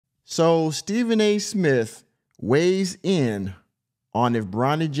So Stephen A. Smith weighs in on if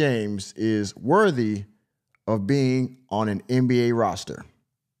Bronny James is worthy of being on an NBA roster.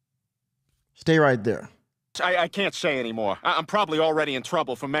 Stay right there. I can't say anymore. I'm probably already in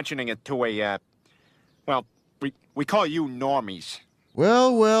trouble for mentioning it to a, well, we call you normies.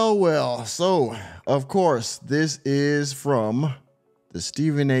 Well. So, of course, this is from the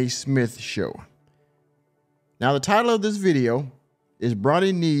Stephen A. Smith Show. Now, the title of this video is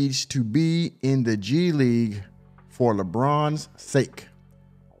Bronny Needs to Be in the G League for LeBron's Sake.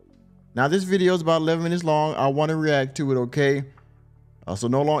 Now, this video is about 11 minutes long. I want to react to it, okay? So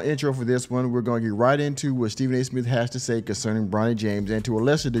no long intro for this one. We're going to get right into what Stephen A. Smith has to say concerning Bronny James, and to a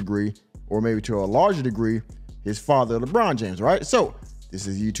lesser degree, or maybe to a larger degree, his father, LeBron James, right? So this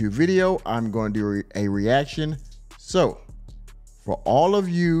is a YouTube video. I'm going to do a reaction. So for all of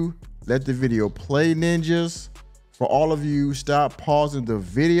you, let the video play, ninjas. For all of you, stop pausing the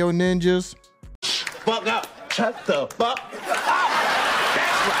video, ninjas. Fuck up. Shut the fuck up. That's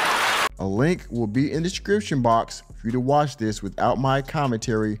right. A link will be in the description box for you to watch this without my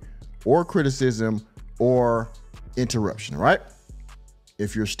commentary or criticism or interruption, right?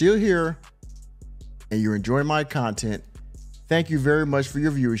 If you're still here and you're enjoying my content, thank you very much for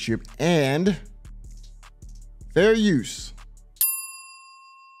your viewership and fair use.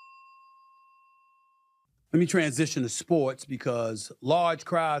 Let me transition to sports because large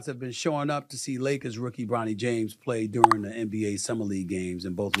crowds have been showing up to see Lakers rookie Bronny James play during the NBA Summer League games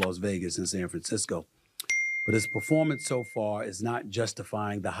in both Las Vegas and San Francisco. But his performance so far is not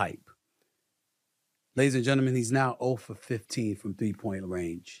justifying the hype. Ladies and gentlemen, he's now 0 for 15 from three-point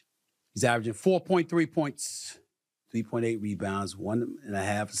range. He's averaging 4.3 points, 3.8 rebounds,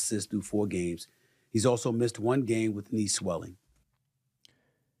 1.5 assists through 4 games. He's also missed 1 game with knee swelling.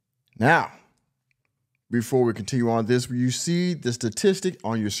 Now, before we continue on this, you see the statistic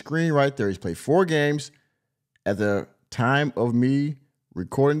on your screen right there. He's played 4 games. At the time of me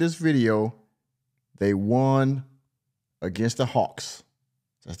recording this video, they won against the Hawks.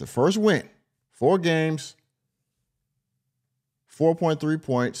 That's the first win. 4 games, 4.3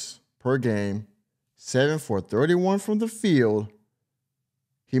 points per game, 7 for 31 from the field.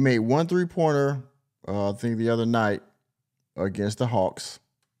 He made 1 3-pointer, I think the other night against the Hawks.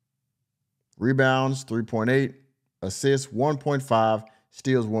 Rebounds, 3.8. Assists, 1.5.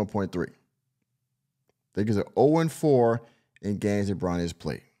 Steals, 1.3. I think it's an 0-4 in games that Bronny has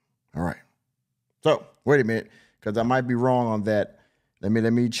played. All right. So, wait a minute, because I might be wrong on that. Let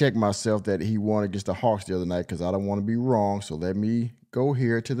me check myself that he won against the Hawks the other night, because I don't want to be wrong. So let me go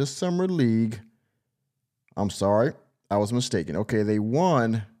here to the Summer League. I'm sorry. I was mistaken. Okay, they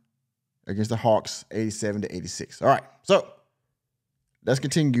won against the Hawks 87-86. All right. So, let's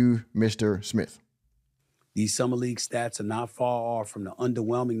continue, Mr. Smith. These Summer League stats are not far off from the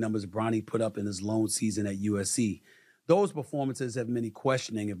underwhelming numbers Bronny put up in his lone season at USC. Those performances have many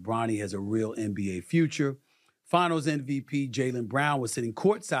questioning if Bronny has a real NBA future. Finals MVP Jaylen Brown was sitting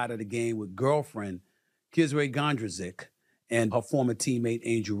courtside of the game with girlfriend Kizray Gondrezick and her former teammate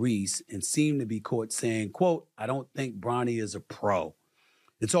Angel Reese, and seemed to be caught saying, quote, "I don't think Bronny is a pro."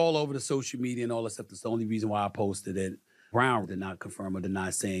 It's all over the social media and all that stuff. That's the only reason why I posted it. Brown did not confirm or deny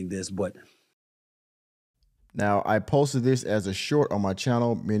saying this, but now I posted this as a short on my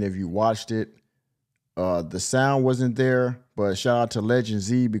channel. Many of you watched it. The sound wasn't there, but shout out to Legend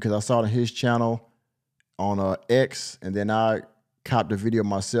Z because I saw it on his channel on X, and then I copped the video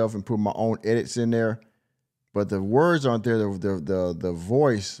myself and put my own edits in there. But the words aren't there, the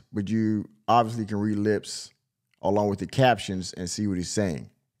voice, but you obviously can read lips along with the captions and see what he's saying.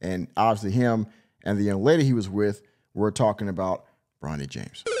 And obviously him and the young lady he was with were talking about Bronny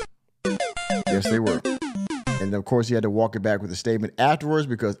James. Yes, they were. And of course, he had to walk it back with a statement afterwards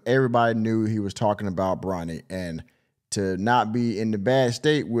because everybody knew he was talking about Bronny. And to not be in the bad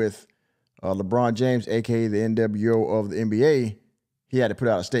state with LeBron James, a.k.a. the NWO of the NBA, he had to put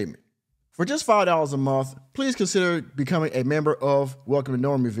out a statement. For just $5 a month, please consider becoming a member of Welcome to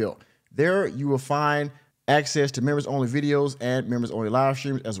Normieville. There you will find access to members-only videos and members-only live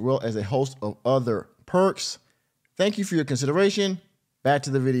streams, as well as a host of other perks. Thank you for your consideration. Back to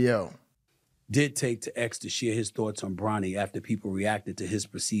the video. did take to X to share his thoughts on Bronny after people reacted to his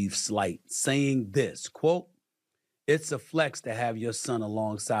perceived slight, saying this, quote, "It's a flex to have your son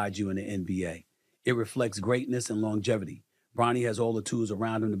alongside you in the NBA. It reflects greatness and longevity. Bronny has all the tools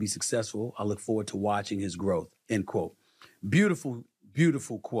around him to be successful. I look forward to watching his growth," end quote. Beautiful,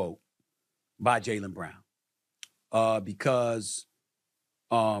 beautiful quote by Jaylen Brown, because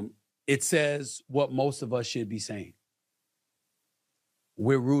it says what most of us should be saying.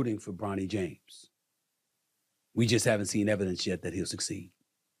 We're rooting for Bronny James. We just haven't seen evidence yet that he'll succeed.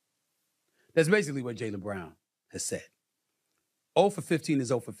 That's basically what Jaylen Brown has said. 0 for 15 is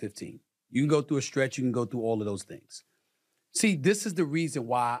 0 for 15. You can go through a stretch. You can go through all of those things. See, this is the reason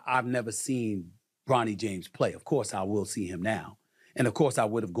why I've never seen Bronny James play. Of course, I will see him now. And of course, I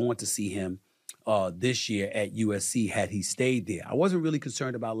would have gone to see him this year at USC had he stayed there. I wasn't really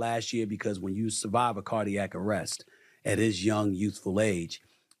concerned about last year because when you survive a cardiac arrest at his young, youthful age,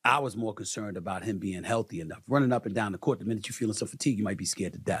 I was more concerned about him being healthy enough. Running up and down the court, the minute you're feeling some fatigue, you might be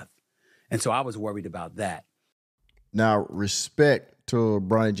scared to death. And so I was worried about that. Now, respect to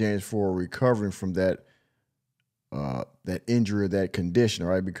Bronny James for recovering from that injury or that condition,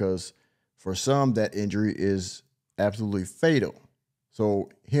 right? Because for some, that injury is absolutely fatal. So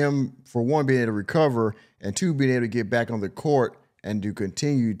him, for one, being able to recover, and two, being able to get back on the court and to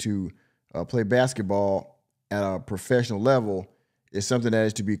continue to play basketball at a professional level is something that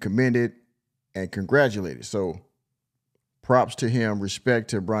is to be commended and congratulated. So props to him, respect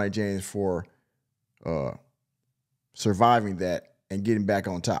to Bronny James for surviving that and getting back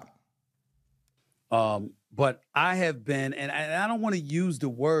on top. But I have been, and I don't want to use the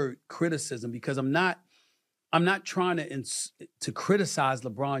word criticism because I'm not trying to criticize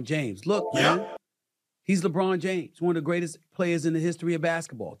LeBron James. Look, man, he's LeBron James, one of the greatest players in the history of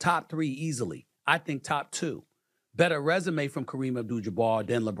basketball. Top 3 easily. I think top 2. Better resume from Kareem Abdul-Jabbar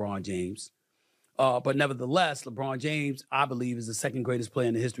than LeBron James. But nevertheless, LeBron James, I believe, is the second greatest player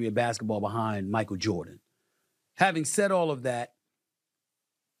in the history of basketball behind Michael Jordan. Having said all of that,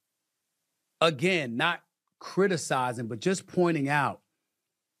 again, not criticizing, but just pointing out,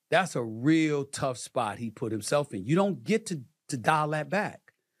 that's a real tough spot he put himself in. You don't get to dial that back.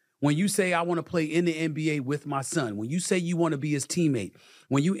 When you say, I want to play in the NBA with my son, when you say you want to be his teammate,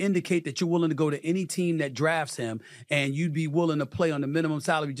 when you indicate that you're willing to go to any team that drafts him and you'd be willing to play on the minimum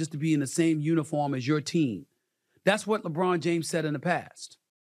salary just to be in the same uniform as your team. That's what LeBron James said in the past.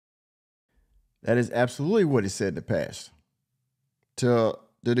 That is absolutely what he said in the past. To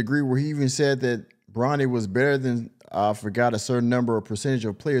the degree where he even said that Bronny was better than, I forgot, a certain number of percentage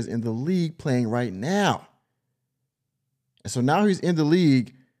of players in the league playing right now. And so now he's in the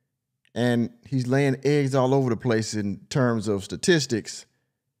league and he's laying eggs all over the place in terms of statistics.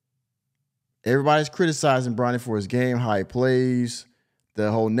 Everybody's criticizing Bronny for his game, how he plays,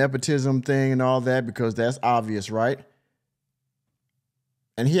 the whole nepotism thing and all that, because that's obvious, right?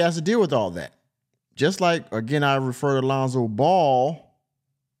 And he has to deal with all that. Just like, again, I refer to Lonzo Ball.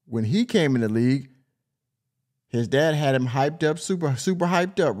 When he came in the league, his dad had him hyped up, super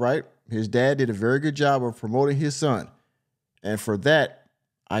hyped up, right? His dad did a very good job of promoting his son. And for that,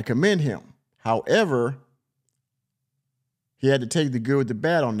 I commend him. However, he had to take the good with the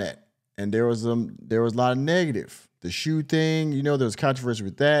bad on that. And there was a lot of negative. The shoe thing, there was controversy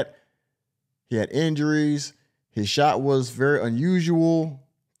with that. He had injuries. His shot was very unusual,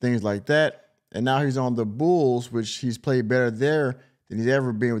 things like that. And now he's on the Bulls, which he's played better there than he's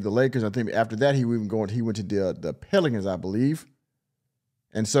ever been with the Lakers. I think after that, he went to the Pelicans, I believe.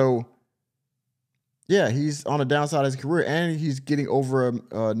 And so, yeah, he's on the downside of his career, and he's getting over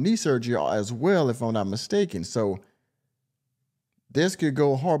a knee surgery as well, if I'm not mistaken. So this could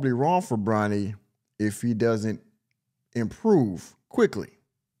go horribly wrong for Bronny if he doesn't improve quickly.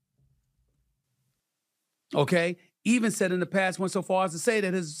 Okay? Even said in the past, went so far as to say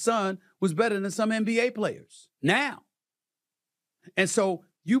that his son was better than some NBA players now. And so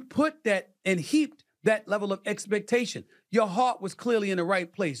you put that and heaped that level of expectation. Your heart was clearly in the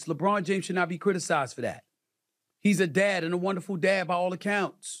right place. LeBron James should not be criticized for that. He's a dad and a wonderful dad by all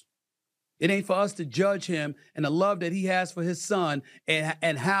accounts. It ain't for us to judge him and the love that he has for his son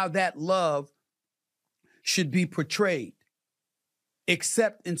and how that love should be portrayed,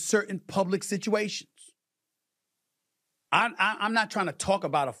 except in certain public situations. I'm not trying to talk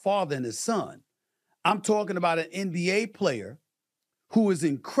about a father and his son. I'm talking about an NBA player who is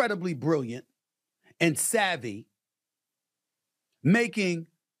incredibly brilliant and savvy, making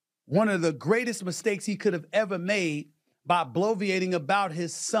one of the greatest mistakes he could have ever made by bloviating about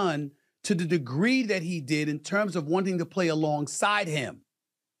his son to the degree that he did in terms of wanting to play alongside him.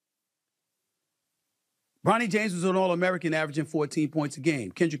 Bronny James was an All-American averaging 14 points a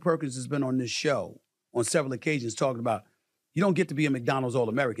game. Kendrick Perkins has been on this show on several occasions talking about you don't get to be a McDonald's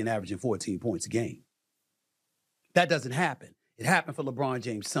All-American averaging 14 points a game. That doesn't happen. It happened for LeBron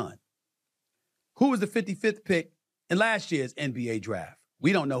James' son. Who was the 55th pick in last year's NBA draft?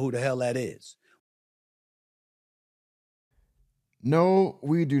 We don't know who the hell that is. No,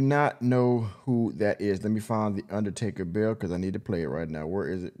 we do not know who that is. Let me find the Undertaker bell because I need to play it right now. Where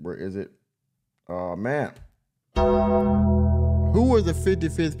is it? Oh, man. Who was the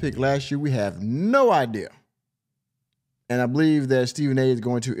 55th pick last year? We have no idea. And I believe that Stephen A. is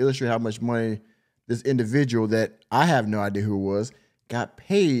going to illustrate how much money this individual that I have no idea who it was got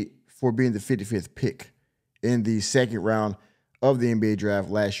paid for being the 55th pick in the second round of the NBA draft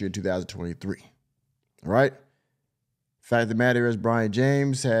last year, 2023. All right? Fact of the matter is, Bronny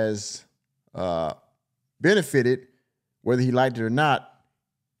James has benefited, whether he liked it or not,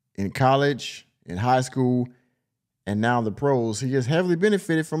 in college, in high school, and now the pros. He has heavily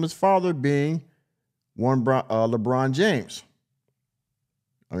benefited from his father being one LeBron James.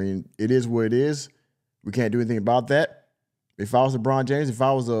 I mean, it is what it is. We can't do anything about that. If I was LeBron James, if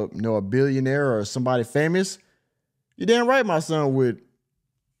I was a billionaire or somebody famous, you're damn right my son would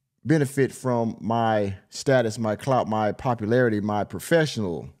benefit from my status, my clout, my popularity, my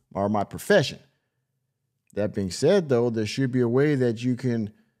professional or my profession. That being said, though, there should be a way that you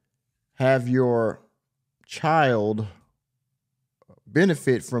can have your child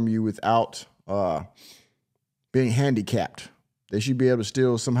benefit from you without being handicapped. They should be able to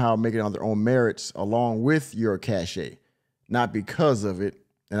still somehow make it on their own merits along with your cachet, not because of it.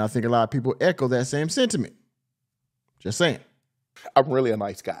 And I think a lot of people echo that same sentiment. Just saying. I'm really a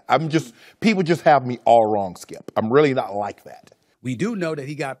nice guy. People just have me all wrong, Skip. I'm really not like that. We do know that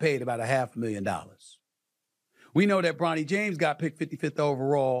he got paid about $500,000. We know that Bronny James got picked 55th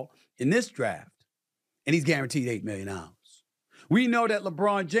overall in this draft, and he's guaranteed $8 million. We know that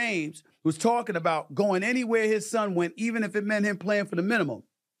LeBron James was talking about going anywhere his son went, even if it meant him playing for the minimum.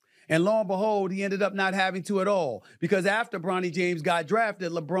 And lo and behold, he ended up not having to at all, because after Bronny James got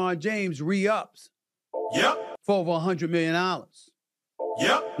drafted, LeBron James re-ups for over $100 million.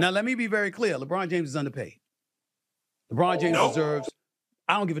 Now, let me be very clear. LeBron James is underpaid. LeBron James deserves,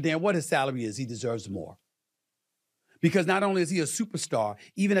 I don't give a damn what his salary is, he deserves more. Because not only is he a superstar,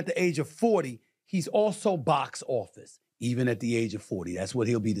 even at the age of 40, he's also box office. Even at the age of 40. That's what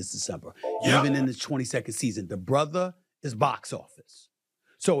he'll be this December. Even in his 22nd season. The brother is box office.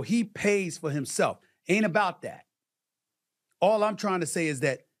 So he pays for himself. Ain't about that. All I'm trying to say is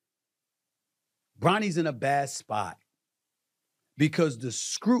that Bronny's in a bad spot because the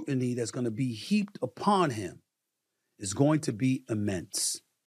scrutiny that's going to be heaped upon him is going to be immense.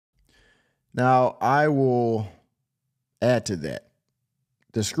 Now, I will add to that.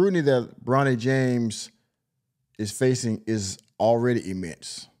 The scrutiny that Bronny James is facing is already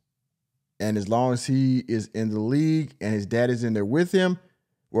immense. And as long as he is in the league and his dad is in there with him,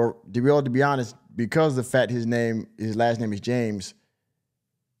 well, to be honest, because of the fact his last name is James,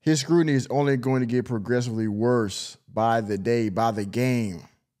 his scrutiny is only going to get progressively worse by the day, by the game,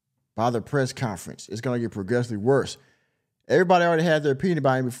 by the press conference. It's going to get progressively worse. Everybody already had their opinion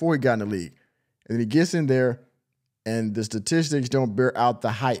about him before he got in the league. And then he gets in there and the statistics don't bear out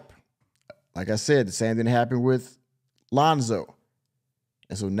the hype. Like I said, the same thing happened with Lonzo.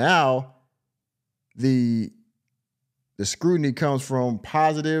 And so now the scrutiny comes from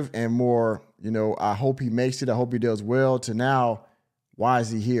positive and more, I hope he makes it, I hope he does well, to now, why is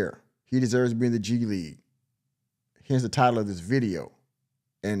he here? He deserves to be in the G League. Here's the title of this video.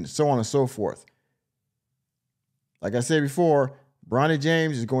 And so on and so forth. Like I said before, Bronny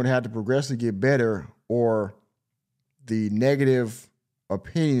James is going to have to progressively get better, or the negative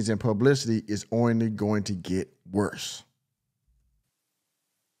opinions and publicity is only going to get worse.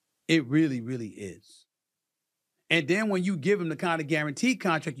 It really, really is. And then when you give him the kind of guaranteed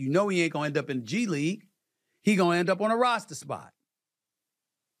contract, he ain't going to end up in the G League. He going to end up on a roster spot.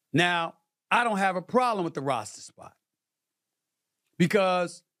 Now, I don't have a problem with the roster spot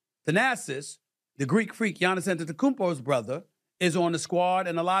because Thanasis, the Greek freak, Giannis Antetokounmpo's brother, is on the squad,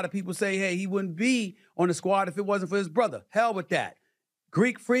 and a lot of people say, hey, he wouldn't be on the squad if it wasn't for his brother. Hell with that.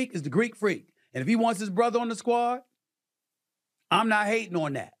 Greek freak is the Greek freak. And if he wants his brother on the squad, I'm not hating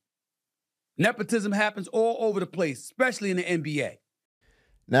on that. Nepotism happens all over the place, especially in the NBA.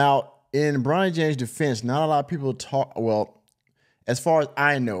 Now, in Bronny James' defense, not a lot of people talk, well, as far as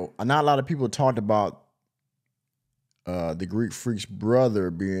I know, not a lot of people talked about the Greek freak's brother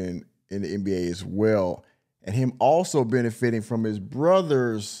being in the NBA as well, and him also benefiting from his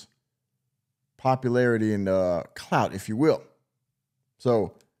brother's popularity and clout, if you will.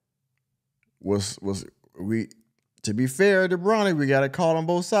 So, to be fair to Bronny, we got to call on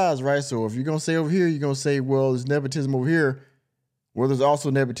both sides, right? So if you're going to say over here, you're going to say, well, there's nepotism over here. Well, there's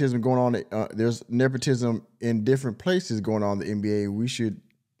also nepotism going on. There's nepotism in different places going on in the NBA. We should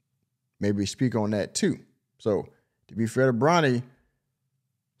maybe speak on that too. So to be fair to Bronny,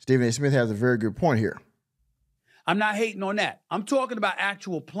 Stephen A. Smith has a very good point here. I'm not hating on that. I'm talking about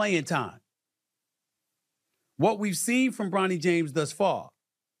actual playing time. What we've seen from Bronny James thus far.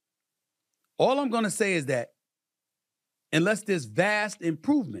 All I'm going to say is that unless there's vast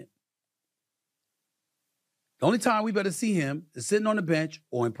improvement, The only time we better see him is sitting on the bench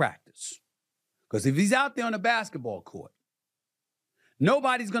or in practice. Because if he's out there on the basketball court,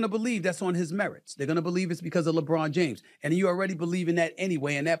 nobody's going to believe that's on his merits. They're going to believe it's because of LeBron James. And you already believe in that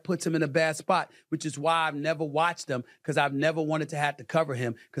anyway, and that puts him in a bad spot, which is why I've never watched him, because I've never wanted to have to cover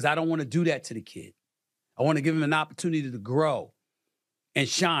him, because I don't want to do that to the kid. I want to give him an opportunity to grow and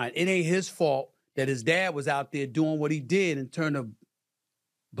shine. It ain't his fault that his dad was out there doing what he did and turned to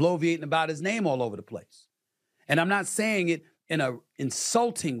bloviating about his name all over the place. And I'm not saying it in an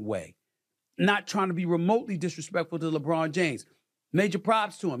insulting way, not trying to be remotely disrespectful to LeBron James. Major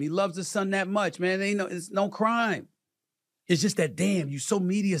props to him. He loves his son that much, man. It's no crime. It's just that, damn, you so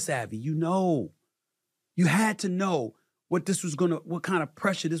media savvy. You know. You had to know what kind of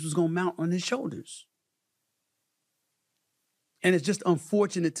pressure this was going to mount on his shoulders. And it's just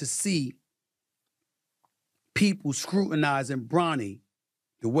unfortunate to see people scrutinizing Bronny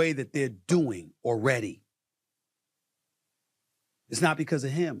the way that they're doing already. It's not because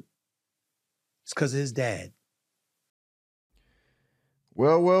of him. It's because of his dad.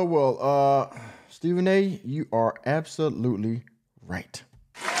 Well. Stephen A., you are absolutely right.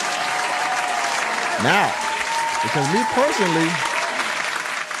 Now, because me personally,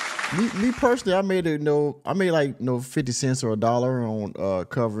 I made 50 cents or $1 on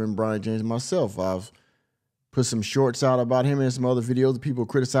covering Bronny James myself. I've put some shorts out about him and some other videos that people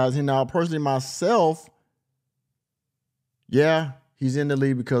criticize him. Now, personally, myself, yeah, he's in the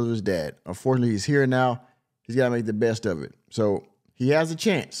league because of his dad. Unfortunately, he's here now. He's got to make the best of it. So he has a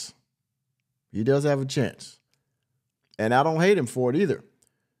chance. He does have a chance. And I don't hate him for it either.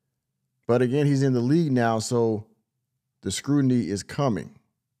 But again, he's in the league now, so the scrutiny is coming.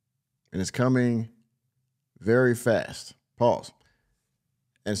 And it's coming very fast. Pause.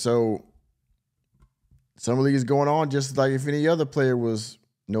 And so some of these going on just like if any other player was,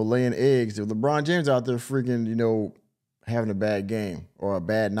 laying eggs. If LeBron James out there freaking, having a bad game or a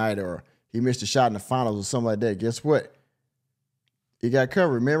bad night or he missed a shot in the finals or something like that, guess what? He got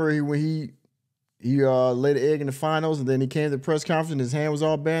covered. Remember when he laid an egg in the finals and then he came to the press conference and his hand was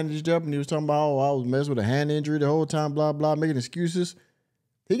all bandaged up and he was talking about, I was messing with a hand injury the whole time, blah, blah, making excuses.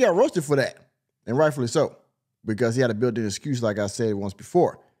 He got roasted for that, and rightfully so, because he had a built-in excuse like I said once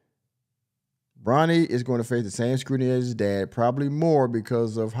before. Bronny is going to face the same scrutiny as his dad, probably more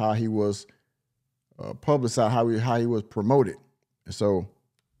because of how he was publicized, how he was promoted. And so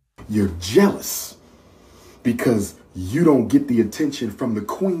you're jealous because you don't get the attention from the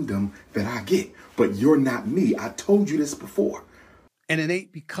queendom that I get. But you're not me. I told you this before. And it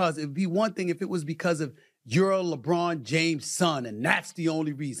ain't because, it'd be one thing if it was because of you're a LeBron James son and that's the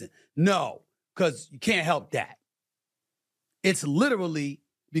only reason. No, because you can't help that. It's literally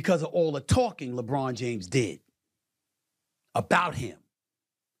because of all the talking LeBron James did about him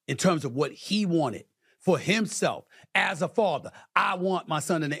in terms of what he wanted for himself as a father. I want my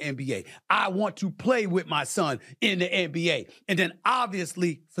son in the NBA. I want to play with my son in the NBA. And then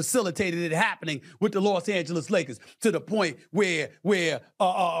obviously facilitated it happening with the Los Angeles Lakers to the point where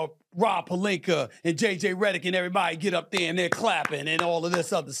Rob Pelinka and JJ Redick and everybody get up there and they're clapping and all of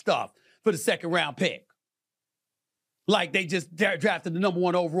this other stuff for the second round pick. Like they just drafted the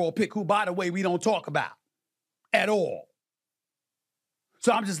 #1 overall pick, who, by the way, we don't talk about at all.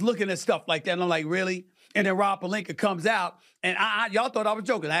 So I'm just looking at stuff like that, and I'm like, really? And then Rob Pelinka comes out, and y'all thought I was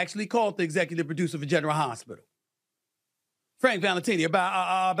joking. I actually called the executive producer for General Hospital, Frank Valentini,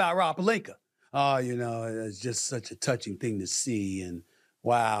 about Rob Pelinka. It's just such a touching thing to see, and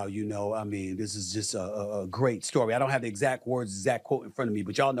wow, this is just a great story. I don't have the exact words, exact quote in front of me,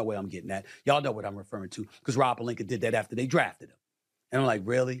 but y'all know where I'm getting at. Y'all know what I'm referring to, because Rob Pelinka did that after they drafted him. And I'm like,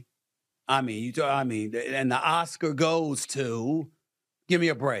 really? And the Oscar goes to, give me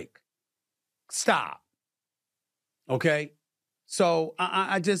a break. Stop. Okay? So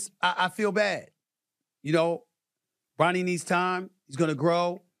I feel bad. Bronny needs time. He's going to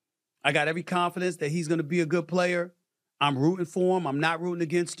grow. I got every confidence that he's going to be a good player. I'm rooting for him. I'm not rooting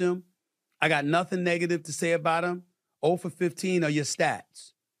against him. I got nothing negative to say about him. 0 for 15 are your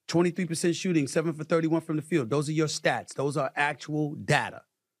stats. 23% shooting, 7 for 31 from the field. Those are your stats. Those are actual data.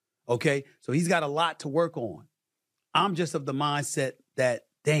 Okay? So he's got a lot to work on. I'm just of the mindset that,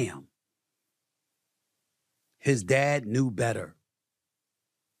 damn, his dad knew better.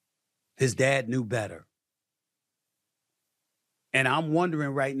 His dad knew better. And I'm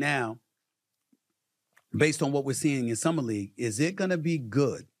wondering right now, based on what we're seeing in Summer League, is it going to be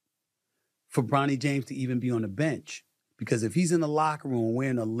good for Bronny James to even be on the bench? Because if he's in the locker room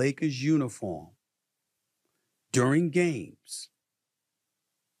wearing a Lakers uniform during games,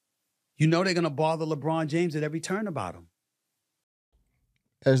 they're going to bother LeBron James at every turn about him.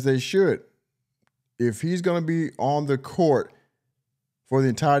 As they should. if he's going to be on the court for the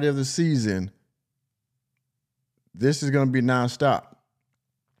entirety of the season, this is going to be nonstop.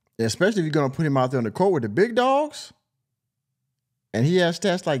 Especially if you're going to put him out there on the court with the big dogs, and he has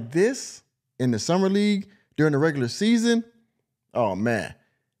stats like this in the summer league during the regular season. Oh, man.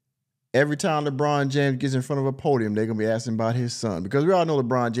 Every time LeBron James gets in front of a podium, they're going to be asking about his son. Because we all know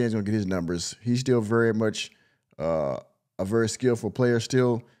LeBron James is going to get his numbers. He's still very much a very skillful player,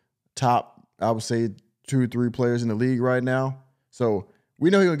 still top, I would say, 2 or 3 players in the league right now. So we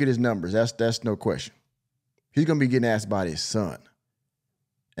know he's going to get his numbers. That's no question. He's going to be getting asked about his son.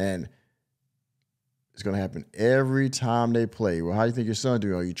 And it's going to happen every time they play. Well, how do you think your son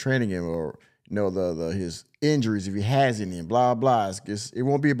doing? Are you training him? Or, you know, his injuries, if he has any, and blah, blah. It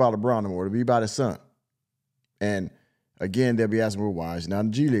won't be about LeBron no more. It'll be about his son. And, again, they'll be asking, well, why is he not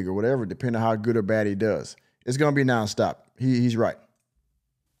in the G League or whatever, depending on how good or bad he does. It's going to be nonstop. He's right.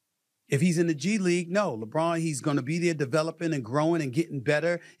 If he's in the G League, no. LeBron, he's going to be there developing and growing and getting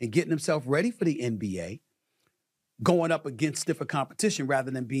better and getting himself ready for the NBA. Going up against stiffer competition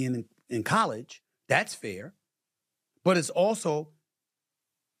rather than being in college, that's fair. But it's also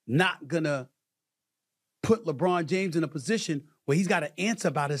not going to put LeBron James in a position where he's got to answer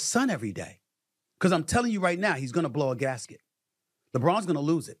about his son every day. Because I'm telling you right now, he's going to blow a gasket. LeBron's going to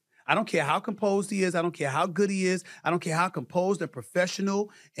lose it. I don't care how composed he is. I don't care how good he is. I don't care how composed and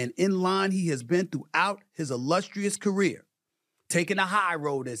professional and in line he has been throughout his illustrious career. Taking the high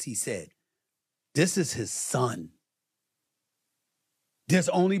road, as he said. This is his son. There's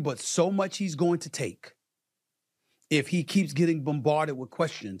only but so much he's going to take if he keeps getting bombarded with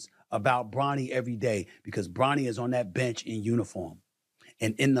questions about Bronny every day, because Bronny is on that bench in uniform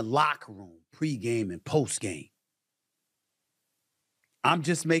and in the locker room, pregame and postgame. I'm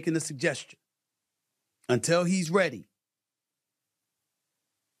just making a suggestion. Until he's ready,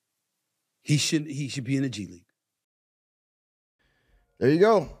 he should be in the G League. There you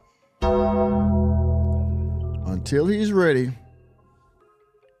go. Until he's ready.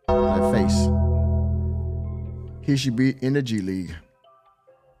 That face. He should be in the G League.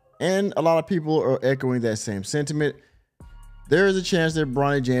 And a lot of people are echoing that same sentiment. There is a chance that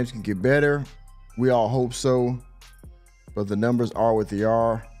Bronny James can get better. We all hope so. But the numbers are what they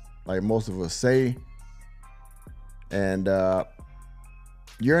are, like most of us say. And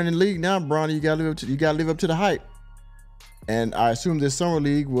you're in the league now, Bronny. You gotta live up to the hype. And I assume this summer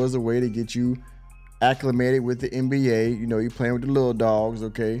league was a way to get you acclimated with the NBA. You know, you're playing with the little dogs,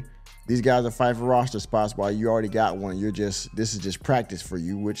 okay? These guys are fighting for roster spots while you already got one. This is just practice for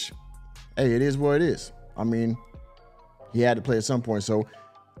you, which, hey, it is what it is. I mean, he had to play at some point, so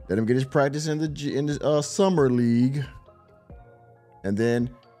let him get his practice in the summer league. And then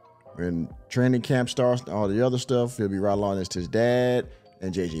when training camp starts and all the other stuff, he'll be right along next to his dad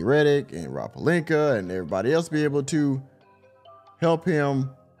and JJ Redick and Rob Pelinka and everybody else be able to help him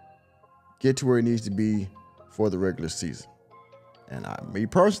get to where he needs to be for the regular season. And me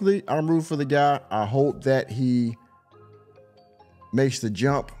personally, I'm rooting for the guy. I hope that he makes the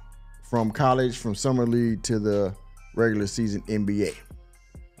jump from college, from summer league to the regular season NBA.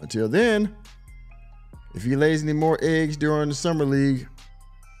 Until then, if he lays any more eggs during the summer league,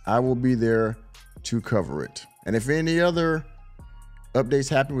 I will be there to cover it. And if any other updates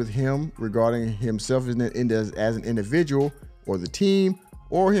happen with him regarding himself as an individual or the team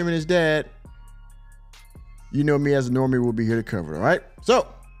or him and his dad, you know me as a normie will be here to cover it, all right? So,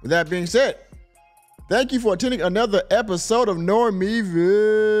 with that being said, thank you for attending another episode of Normieville.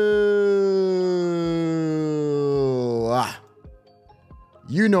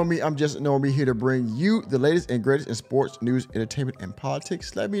 You know me, I'm just a normie here to bring you the latest and greatest in sports, news, entertainment, and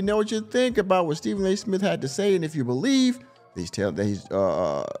politics. Let me know what you think about what Stephen A. Smith had to say, and if you believe that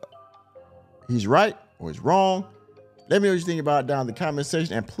he's right or he's wrong, let me know what you think about it down in the comment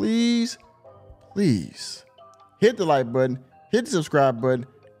section. And please, please, hit the like button, hit the subscribe button,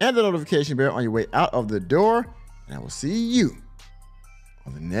 and the notification bell on your way out of the door. And I will see you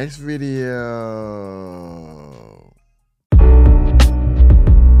on the next video.